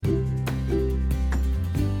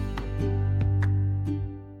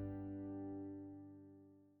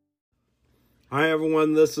Hi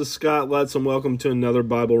everyone, this is Scott Letts and welcome to another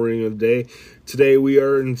Bible reading of the day. Today we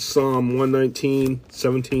are in Psalm 119,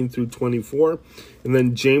 17 through 24, and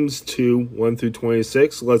then James 2, 1 through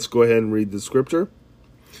 26. Let's go ahead and read the scripture.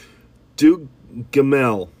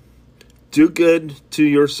 Gimel, do good to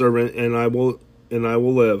your servant, and I will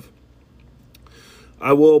live.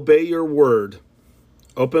 I will obey your word.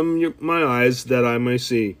 Open my eyes that I may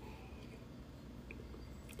see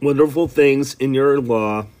wonderful things in your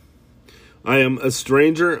law. I am a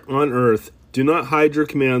stranger on earth. Do not hide your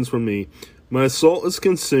commands from me. My soul is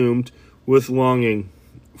consumed with longing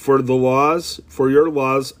for your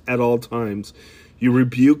laws at all times. You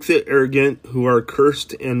rebuke the arrogant who are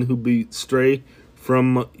cursed and who stray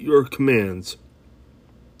from your commands.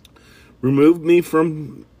 Remove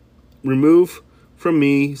from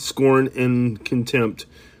me scorn and contempt,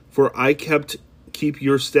 for I keep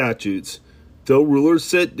your statutes. Though rulers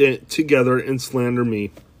sit together and slander me,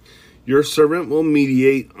 your servant will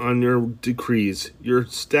mediate on your decrees. Your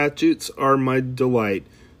statutes are my delight.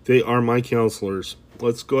 They are my counselors.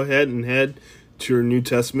 Let's go ahead and head to your New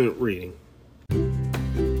Testament reading.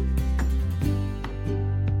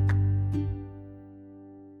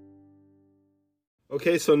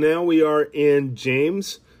 Okay, so now we are in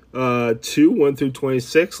James 2, 1 through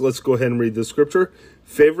 26. Let's go ahead and read the scripture.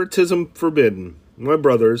 Favoritism forbidden. My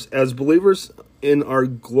brothers, as believers in our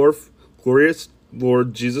glorious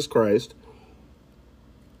Lord Jesus Christ,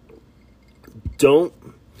 don't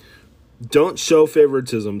show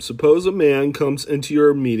favoritism. Suppose a man comes into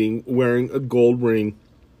your meeting wearing a gold ring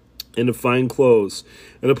and a fine clothes,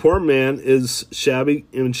 and a poor man is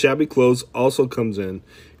shabby clothes also comes in.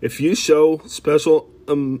 If you show special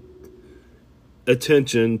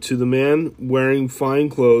attention to the man wearing fine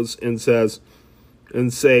clothes and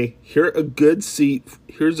say, here's a good seat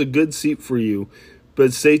for you,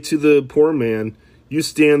 but say to the poor man, you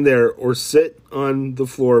stand there or sit on the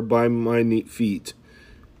floor by my neat feet.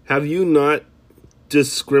 Have you not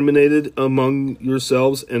discriminated among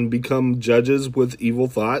yourselves and become judges with evil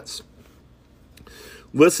thoughts?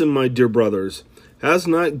 Listen, my dear brothers, has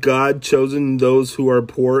not God chosen those who are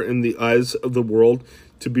poor in the eyes of the world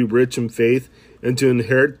to be rich in faith and to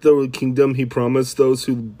inherit the kingdom he promised those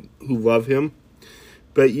who love him?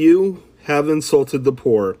 But you have insulted the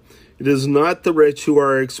poor. It is not the rich who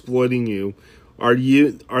are exploiting you. Are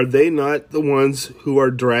they not the ones who are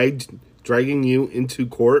dragging you into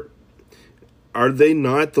court? Are they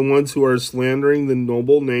not the ones who are slandering the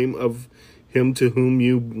noble name of him to whom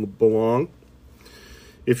you belong?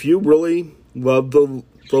 If you really love the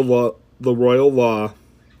royal law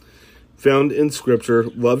found in Scripture,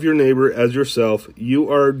 love your neighbor as yourself,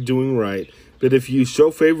 you are doing right. But if you show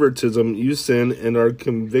favoritism, you sin and are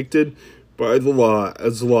convicted by the law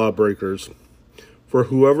as lawbreakers. For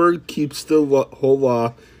whoever keeps the whole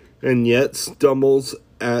law and yet stumbles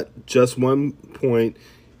at just one point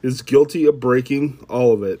is guilty of breaking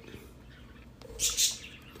all of it.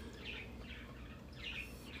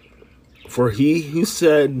 For he who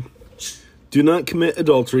said, do not commit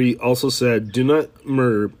adultery, also said, do not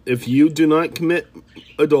murder. If you do not commit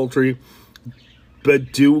adultery,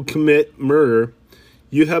 but do commit murder,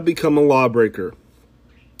 you have become a lawbreaker.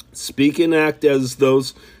 Speak and act as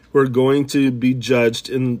those who are going to be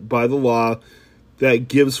judged by the law that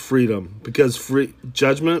gives freedom, because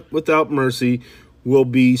judgment without mercy will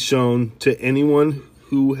be shown to anyone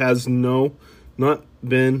who has not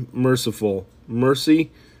been merciful.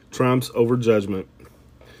 Mercy triumphs over judgment.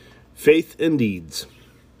 Faith and deeds.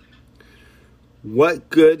 What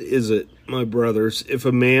good is it, my brothers, if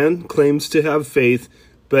a man claims to have faith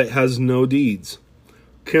but has no deeds?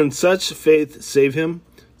 Can such faith save him?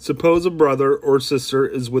 Suppose a brother or sister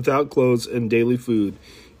is without clothes and daily food.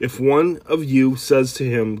 If one of you says to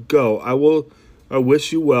him, go, I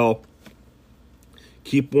wish you well,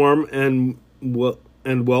 keep warm and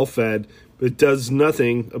well fed, but does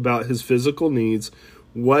nothing about his physical needs,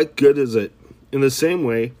 what good is it? In the same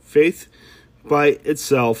way, faith by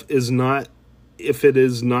itself is not, if it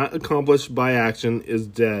is not accomplished by action, is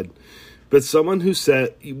dead. But someone who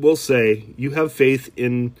will say, you have faith,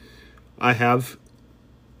 I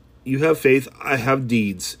have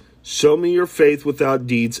deeds. Show me your faith without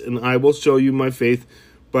deeds, and I will show you my faith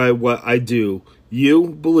by what I do. You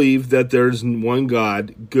believe that there is one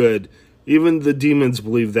God. Good. Even the demons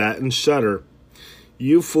believe that and shudder.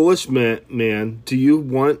 You foolish man, do you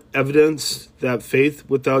want evidence that faith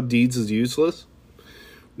without deeds is useless?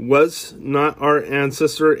 Was not our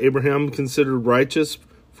ancestor Abraham considered righteous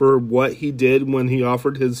for what he did when he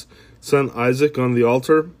offered his son Isaac on the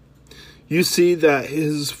altar? You see that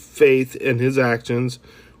his faith and his actions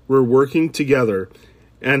were working together,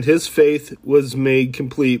 And his faith was made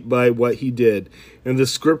complete by what he did. And the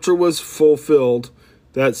scripture was fulfilled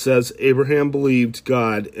that says, Abraham believed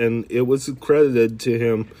God, and it was credited to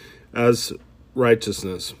him as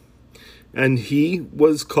righteousness. And he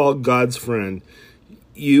was called God's friend.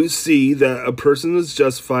 You see that a person is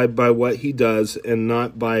justified by what he does and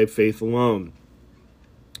not by faith alone.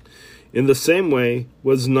 In the same way,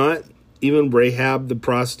 was not even Rahab the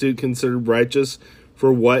prostitute considered righteous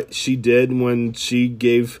for what she did when she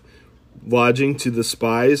gave lodging to the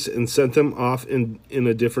spies and sent them off in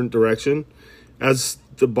a different direction? As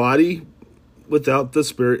the body without the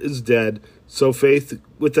spirit is dead, so faith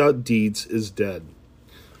without deeds is dead.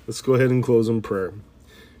 Let's go ahead and close in prayer.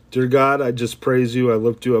 Dear God, I just praise you. I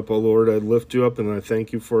lift you up, O Lord. I lift you up and I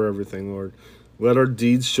thank you for everything, Lord. Let our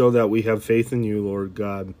deeds show that we have faith in you, Lord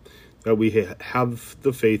God, that we have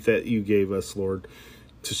the faith that you gave us, Lord,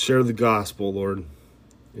 to share the gospel, Lord.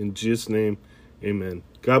 In Jesus' name, amen.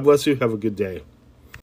 God bless you. Have a good day.